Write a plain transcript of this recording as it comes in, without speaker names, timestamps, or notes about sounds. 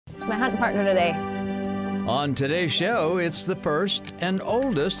My hunting partner today. On today's show, it's the first and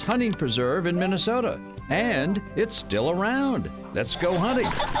oldest hunting preserve in Minnesota, and it's still around. Let's go hunting.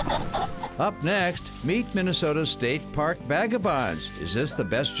 Up next, meet Minnesota State Park vagabonds. Is this the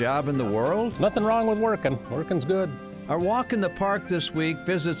best job in the world? Nothing wrong with working. Working's good. Our walk in the park this week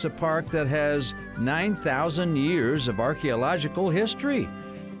visits a park that has 9,000 years of archaeological history.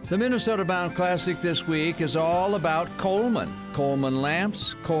 The Minnesota Bound Classic this week is all about Coleman. Coleman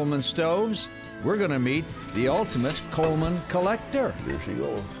lamps, Coleman stoves. We're going to meet the ultimate Coleman collector. Here she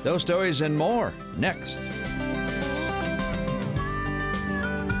goes. Those stories and more next.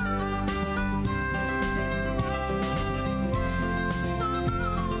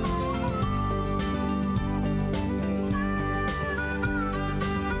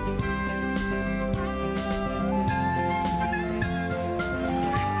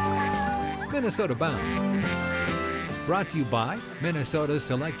 Minnesota Bound. Brought to you by Minnesota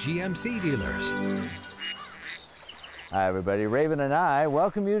Select GMC dealers. Hi everybody, Raven and I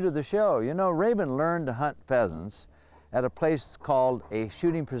welcome you to the show. You know, Raven learned to hunt pheasants at a place called a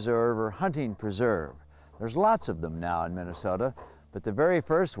shooting preserve or hunting preserve. There's lots of them now in Minnesota, but the very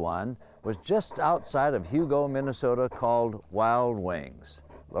first one was just outside of Hugo, Minnesota, called Wild Wings.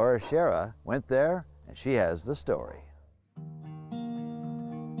 Laura Schara went there and she has the story.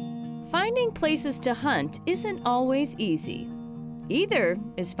 Finding places to hunt isn't always easy. Either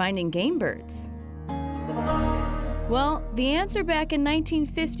is finding game birds. Well, the answer back in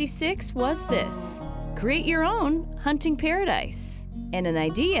 1956 was this: create your own hunting paradise. And an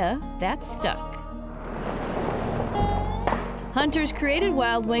idea that stuck. Hunters created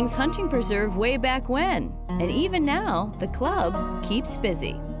Wild Wings Hunting Preserve way back when, and even now, the club keeps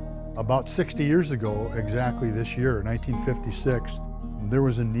busy. About 60 years ago, exactly this year, 1956, there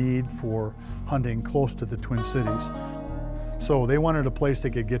was a need for hunting close to the Twin Cities. So they wanted a place they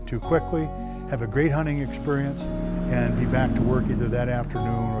could get to quickly, have a great hunting experience, and be back to work either that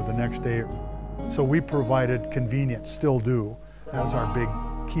afternoon or the next day. So we provided convenience, still do. That's our big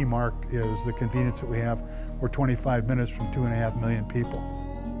key mark, is the convenience that we have. We're 25 minutes from 2.5 million people.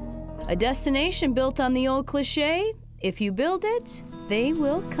 A destination built on the old cliche, if you build it, they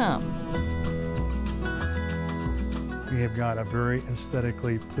will come. We have got a very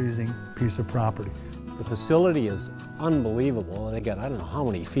aesthetically pleasing piece of property. The facility is unbelievable. They got, I don't know how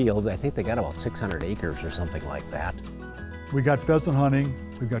many fields. I think they got about 600 acres or something like that. We got pheasant hunting,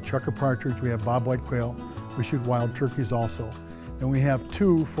 we've got chukar partridge, we have bobwhite quail, we shoot wild turkeys also. And we have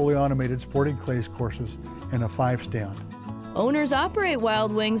 2 fully automated sporting clays courses and a 5-stand. Owners operate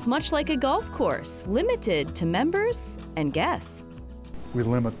Wild Wings much like a golf course, limited to members and guests. We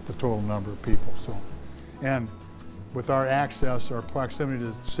limit the total number of people, so. And with our access, our proximity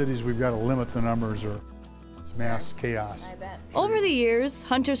to cities, we've got to limit the numbers or it's mass chaos. Over the years,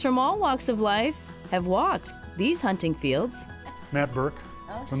 hunters from all walks of life have walked these hunting fields. Matt Burke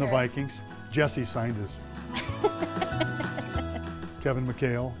from the Vikings. Jesse signed his. Kevin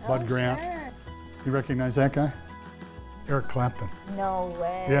McHale, Bud Grant. Sure. You recognize that guy? Eric Clapton. No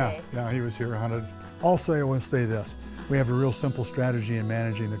way. Yeah, he was here, hunted. Also, I want to say this. We have a real simple strategy in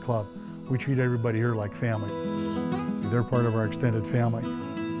managing the club. We treat everybody here like family. They're part of our extended family.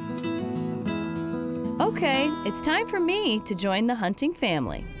 Okay, it's time for me to join the hunting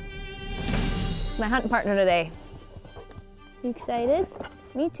family. My hunting partner today. You excited?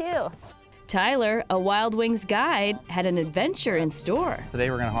 Me too. Tyler, a Wild Wings guide, had an adventure in store. Today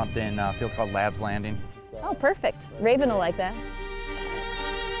we're going to hunt in a field called Labs Landing. Oh, perfect. Raven will like that.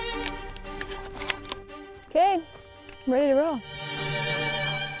 Okay, I'm ready to roll.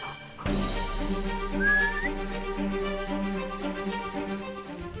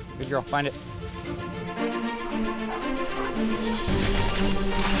 Good girl, find it.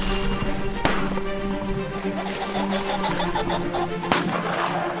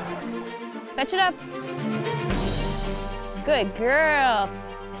 Fetch it up. Good girl.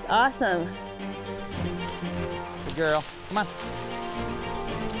 Awesome. Good girl, come on.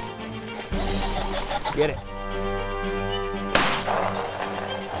 Get it.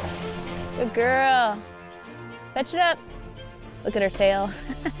 Good girl. Fetch it up. Look at her tail.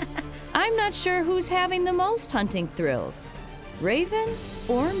 I'm not sure who's having the most hunting thrills, Raven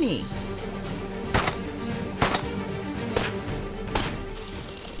or me.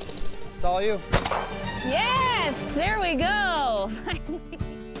 It's all you. Yes, there we go.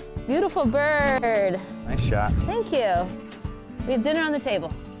 Beautiful bird. Nice shot. Thank you. We have dinner on the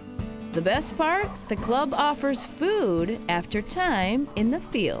table. The best part, the club offers food after time in the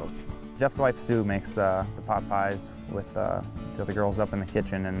field. Jeff's wife Sue makes the pot pies with the other girls up in the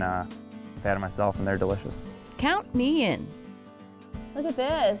kitchen, and Pat and myself, and they're delicious. Count me in. Look at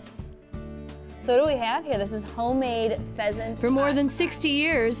this. So what do we have here? This is homemade pheasant. For more than 60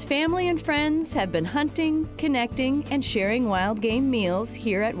 years, family and friends have been hunting, connecting, and sharing wild game meals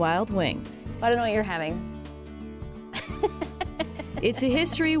here at Wild Wings. I don't know what you're having. It's a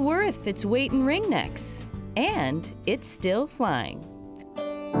history worth its weight in ringnecks, and it's still flying.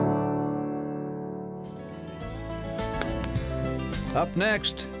 Up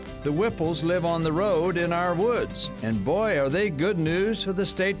next, the Whipples live on the road in our woods, and boy, are they good news for the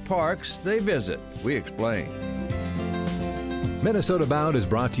state parks they visit. We explain. Minnesota Bound is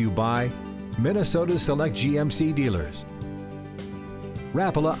brought to you by Minnesota's Select GMC dealers,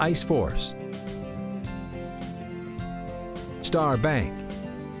 Rapala Ice Force, Star Bank,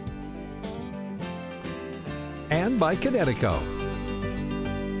 and by Connecticut.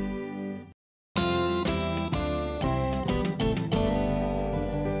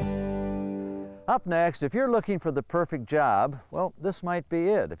 Up next, if you're looking for the perfect job, well, this might be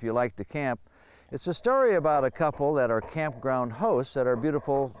it if you like to camp. It's a story about a couple that are campground hosts at our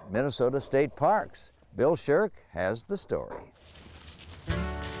beautiful Minnesota state parks. Bill Shirk has the story.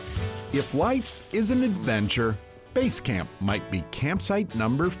 If life is an adventure, base camp might be campsite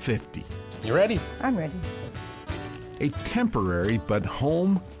number 50. You ready? I'm ready. A temporary but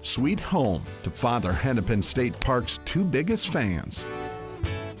home, sweet home to Father Hennepin State Park's two biggest fans.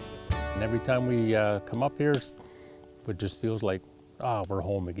 And every time we come up here, it just feels like, we're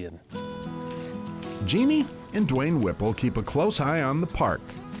home again. Jeannie and Dwayne Whipple keep a close eye on the park.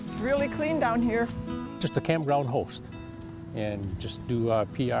 Really clean down here. Just a campground host. And just do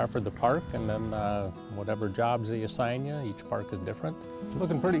PR for the park, and then whatever jobs they assign you, each park is different.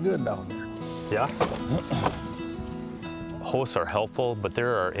 Looking pretty good down there. Yeah. Hosts are helpful, but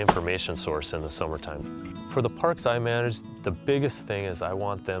they're our information source in the summertime. For the parks I manage, the biggest thing is I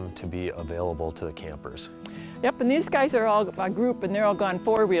want them to be available to the campers. Yep, and these guys are all a group, and they're all gone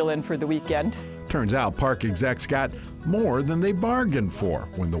four-wheeling for the weekend. Turns out park execs got more than they bargained for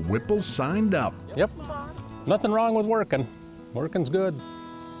when the Whipples signed up. Yep, nothing wrong with working. Working's good.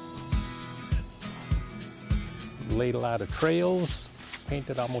 Laid a lot of trails,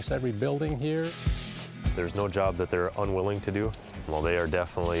 painted almost every building here. There's no job that they're unwilling to do. Well, they are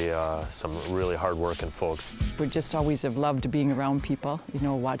definitely some really hard-working folks. We just always have loved being around people, you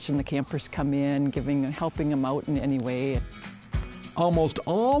know, watching the campers come in, helping them out in any way. Almost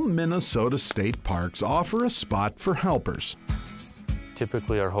all Minnesota state parks offer a spot for helpers.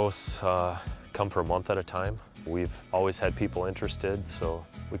 Typically, our hosts come for a month at a time. We've always had people interested, so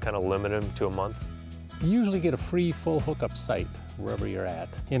we kind of limit them to a month. You usually get a free full hookup site wherever you're at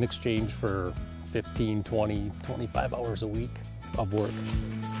in exchange for 15, 20, 25 hours a week of work.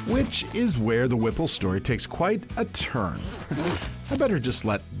 Which is where the Whipple story takes quite a turn. I better just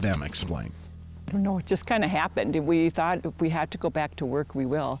let them explain. I don't know, it just kind of happened. We thought if we had to go back to work, we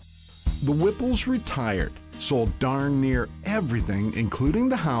will. The Whipples retired, sold darn near everything, including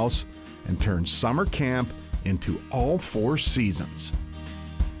the house, and turned summer camp into all 4 seasons.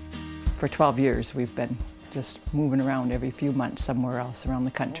 For 12 years, we've been just moving around every few months somewhere else around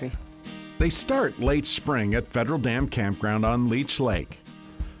the country. They start late spring at Federal Dam Campground on Leech Lake.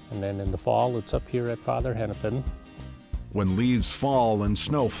 And then in the fall, it's up here at Father Hennepin. When leaves fall and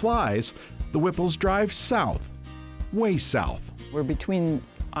snow flies, the Whipples drive south, way south. We're between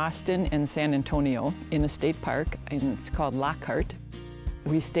Austin and San Antonio in a state park, and it's called Lockhart.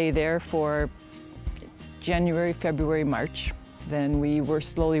 We stay there for January, February, March. Then we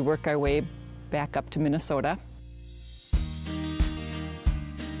slowly work our way back up to Minnesota.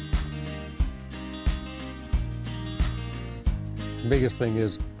 The biggest thing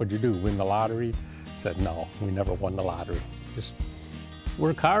is, what'd you do, win the lottery? I said, no, we never won the lottery. Just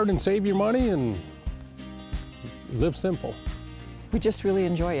work hard and save your money and live simple. We just really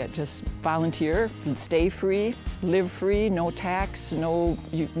enjoy it. Just volunteer and stay free, live free, no tax, no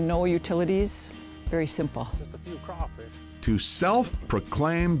utilities. Very simple. Just a few crawfish. To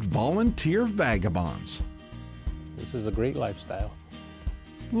self-proclaimed volunteer vagabonds. This is a great lifestyle.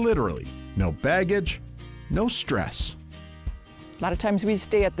 Literally, no baggage, no stress. A lot of times we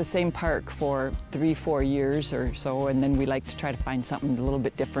stay at the same park for 3-4 years or so, and then we like to try to find something a little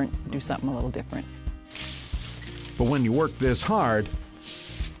bit different, do something a little different. But when you work this hard,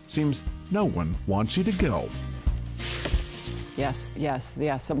 seems no one wants you to go. Yes.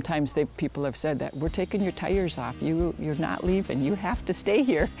 Sometimes people have said that, we're taking your tires off. You're not leaving. You have to stay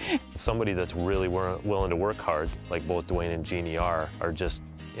here. Somebody that's really willing to work hard, like both Dwayne and Jeannie are just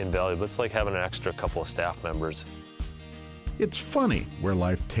invaluable. It's like having an extra couple of staff members. It's funny where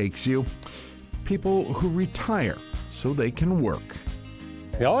life takes you. People who retire so they can work.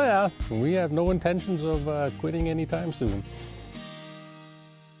 Oh yeah, we have no intentions of quitting anytime soon.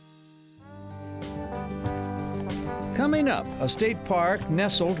 Coming up, a state park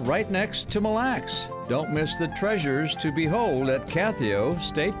nestled right next to Mille Lacs. Don't miss the treasures to behold at Kathio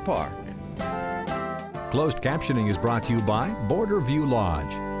State Park. Closed captioning is brought to you by Border View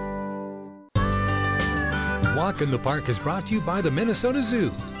Lodge. Walk in the Park is brought to you by the Minnesota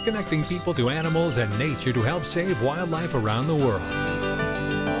Zoo, connecting people to animals and nature to help save wildlife around the world.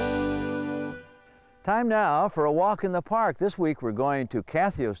 Time now for a walk in the park. This week we're going to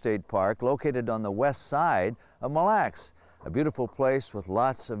Kathio State Park, located on the west side of Mille Lacs. A beautiful place with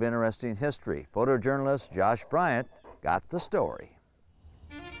lots of interesting history. Photojournalist Josh Bryant got the story.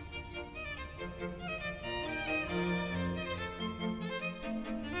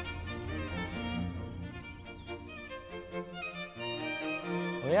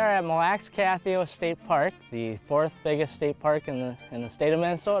 We are at Mille Lacs Kathio State Park, the fourth biggest state park in the state of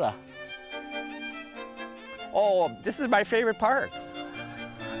Minnesota. Oh, this is my favorite park.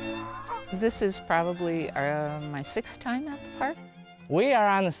 This is probably my sixth time at the park. We are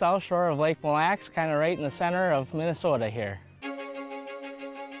on the south shore of Lake Mille Lacs, kind of right in the center of Minnesota here.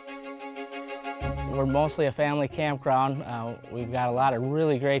 We're mostly a family campground. We've got a lot of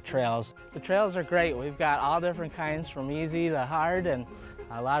really great trails. The trails are great. We've got all different kinds, from easy to hard, and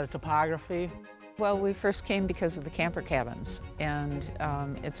a lot of topography. Well, we first came because of the camper cabins, and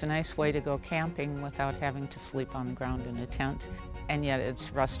it's a nice way to go camping without having to sleep on the ground in a tent, and yet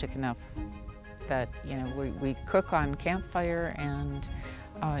it's rustic enough that, you know, we cook on campfire, and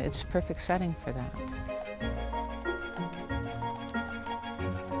it's a perfect setting for that.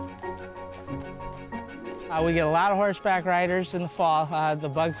 We get a lot of horseback riders in the fall. The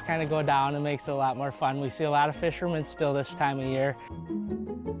bugs kind of go down and makes it a lot more fun. We see a lot of fishermen still this time of year.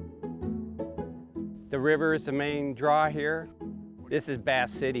 The river is the main draw here. This is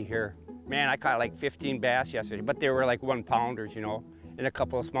Bass City here. Man, I caught like 15 bass yesterday, but they were like 1 pounders, you know, and a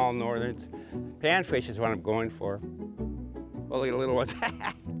couple of small northerns. Panfish is what I'm going for. Well, look at the little ones.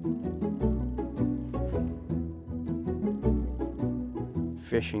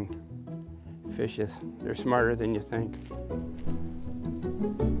 Fishing. Fishes, they're smarter than you think.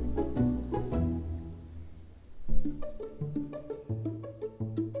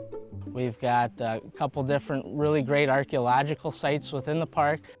 We've got a couple different really great archaeological sites within the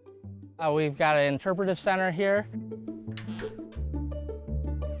park. We've got an interpretive center here.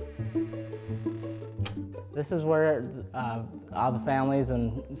 This is where all the families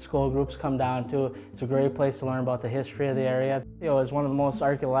and school groups come down to. It's a great place to learn about the history of the area. Kathio is one of the most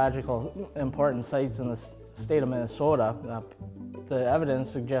archaeological important sites in the state of Minnesota. The evidence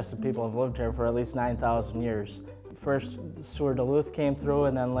suggests that people have lived here for at least 9,000 years. First, Sieur Duluth came through,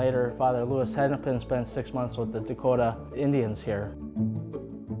 and then later Father Louis Hennepin spent 6 months with the Dakota Indians here.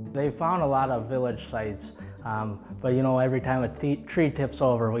 They found a lot of village sites, but you know, every time a tree tips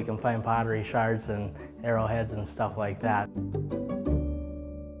over, we can find pottery shards and arrowheads and stuff like that.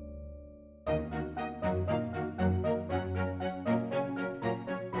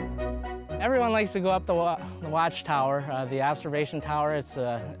 Everyone likes to go up the watchtower, the observation tower. It's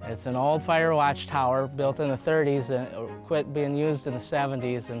an old fire watchtower built in the 30s and quit being used in the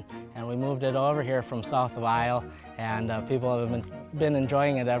 70s, and we moved it over here from south of Isle, and people have been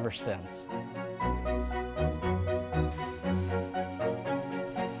enjoying it ever since.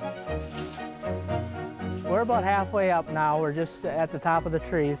 We're about halfway up now. We're just at the top of the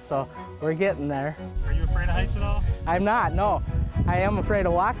trees, so we're getting there. Are you afraid of heights at all? I'm not, no. I am afraid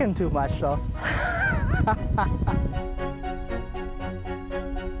of walking too much, though.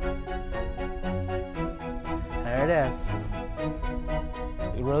 There it is.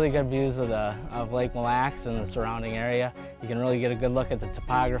 Really good views of Lake Mille Lacs and the surrounding area. You can really get a good look at the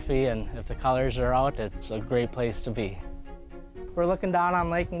topography, and if the colors are out, it's a great place to be. We're looking down on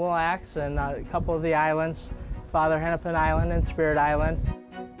Lake Mille Lacs and a couple of the islands, Father Hennepin Island and Spirit Island.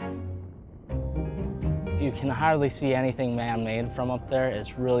 You can hardly see anything man-made from up there.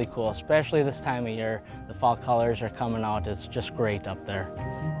 It's really cool, especially this time of year. The fall colors are coming out. It's just great up there.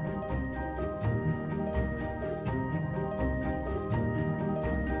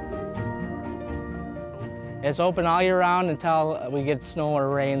 It's open all year round until we get snow or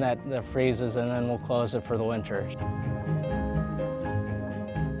rain that freezes, and then we'll close it for the winter.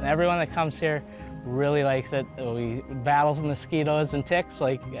 Everyone that comes here really likes it. We battle mosquitoes and ticks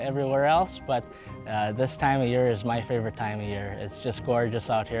like everywhere else, but this time of year is my favorite time of year. It's just gorgeous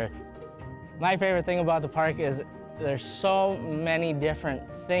out here. My favorite thing about the park is there's so many different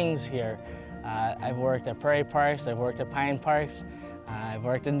things here. I've worked at prairie parks, I've worked at pine parks, I've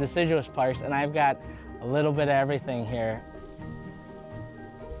worked in deciduous parks, and I've got a little bit of everything here.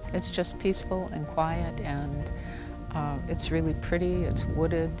 It's just peaceful and quiet, and it's really pretty, it's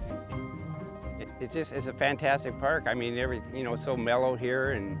wooded. It's a fantastic park. I mean, everything, you know, so mellow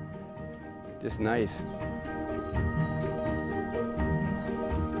here and just nice.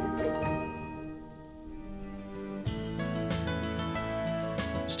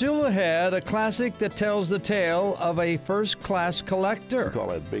 Still ahead, a classic that tells the tale of a first-class collector. We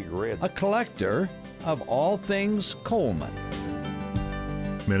call it Big Red. A collector of all things Coleman.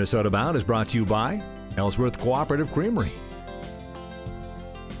 Minnesota Bound is brought to you by Ellsworth Cooperative Creamery,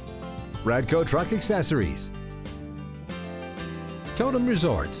 Radco Truck Accessories, Totem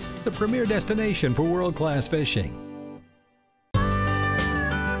Resorts, the premier destination for world-class fishing.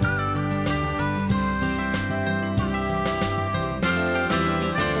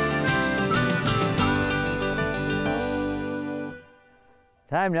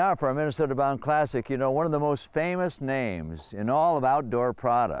 Time now for our Minnesota Bound Classic. You know, one of the most famous names in all of outdoor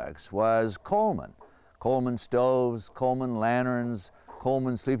products was Coleman. Coleman stoves, Coleman lanterns,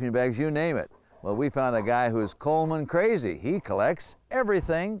 Coleman sleeping bags, you name it. Well, we found a guy who's Coleman crazy. He collects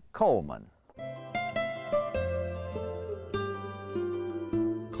everything Coleman.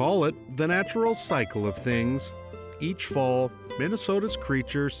 Call it the natural cycle of things. Each fall, Minnesota's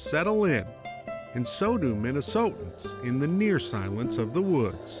creatures settle in, and so do Minnesotans in the near silence of the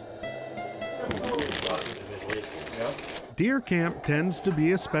woods. Deer Camp tends to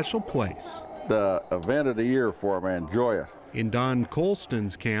be a special place. The event of the year for them, I enjoy it. In Don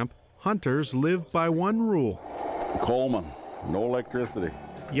Colston's camp, hunters live by one rule. Coleman, no electricity.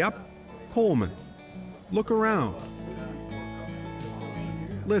 Yep, Coleman. Look around.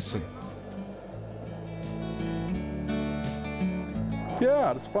 Listen.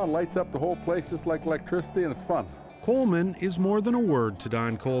 Yeah, it's fun. Lights up the whole place just like electricity, and it's fun. Coleman is more than a word to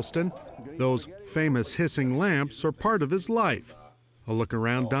Don Colston. Those famous hissing lamps are part of his life. A look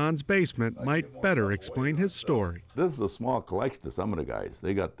around Don's basement might better explain his story. This is a small collection of some of the guys.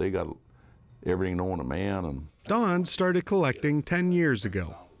 They got everything known to man. And Don started collecting 10 years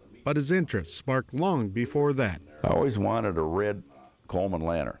ago, but his interest sparked long before that. I always wanted a red Coleman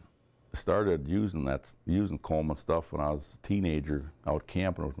lantern. I started using Coleman stuff when I was a teenager out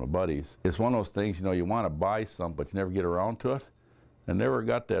camping with my buddies. It's one of those things, you know, you want to buy some, but you never get around to it. I never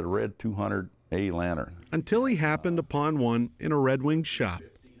got that red 200A lantern. Until he happened upon one in a Red Wing shop.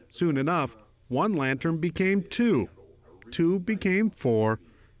 Soon enough, one lantern became two. Two became four,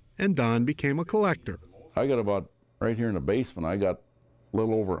 and Don became a collector. I got about, right here in the basement, I got a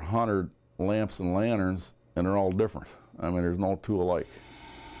little over 100 lamps and lanterns, and they're all different. I mean, there's no two alike.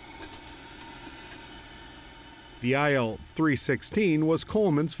 The IL 316 was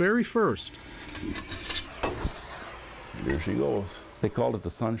Coleman's very first. There she goes. They called it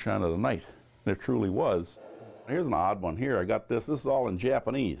the sunshine of the night, and it truly was. Here's an odd one here. I got this. This is all in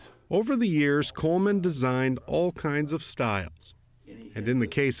Japanese. Over the years, Coleman designed all kinds of styles. And in the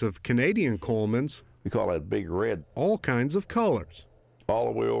case of Canadian Colemans, we call that Big Red. All kinds of colors. All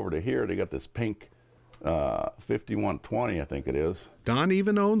the way over to here, they got this pink 5120, I think it is. Don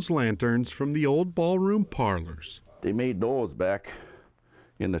even owns lanterns from the old ballroom parlors. They made those back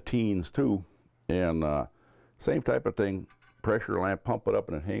in the teens too, and same type of thing, pressure lamp, pump it up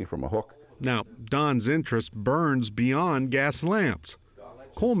and it hangs from a hook. Now, Don's interest burns beyond gas lamps.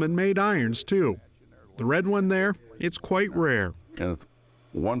 Coleman made irons too. The red one there, it's quite rare. And it's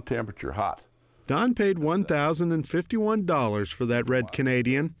one temperature hot. Don paid $1,051 for that red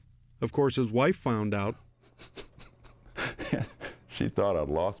Canadian. Of course, his wife found out. She thought I'd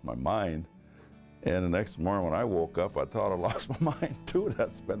lost my mind. And the next morning when I woke up, I thought I lost my mind too.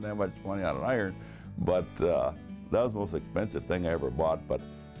 I'd spend that much money on an iron. But that was the most expensive thing I ever bought. But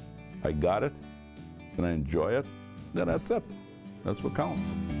I got it, and I enjoy it. Then that's it. That's what counts.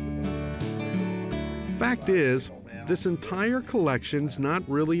 Fact is, this entire collection's not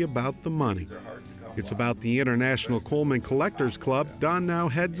really about the money. It's about the International Coleman Collectors Club Don now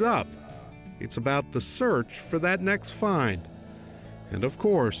heads up. It's about the search for that next find. And of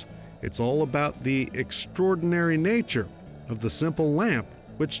course, it's all about the extraordinary nature of the simple lamp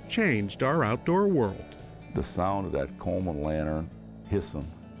which changed our outdoor world. The sound of that Coleman lantern hissing,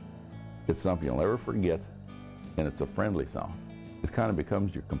 it's something you'll never forget, and it's a friendly sound. It kind of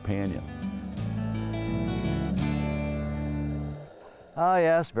becomes your companion. Oh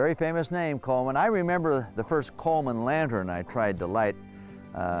yes, very famous name, Coleman. I remember the first Coleman lantern I tried to light.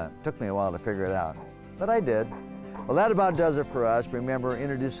 Took me a while to figure it out, but I did. Well, that about does it for us. Remember,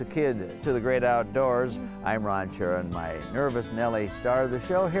 introduce a kid to the great outdoors. I'm Ron Schara, and my nervous Nellie star of the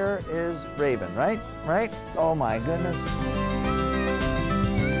show here is Raven, right? Right? Oh my goodness.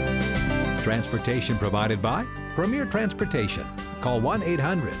 Transportation provided by Premier Transportation. Call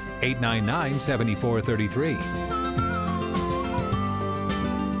 1-800-899-7433.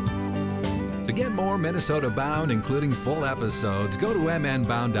 To get more Minnesota Bound, including full episodes, go to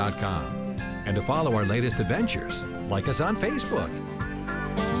mnbound.com. And to follow our latest adventures, like us on Facebook.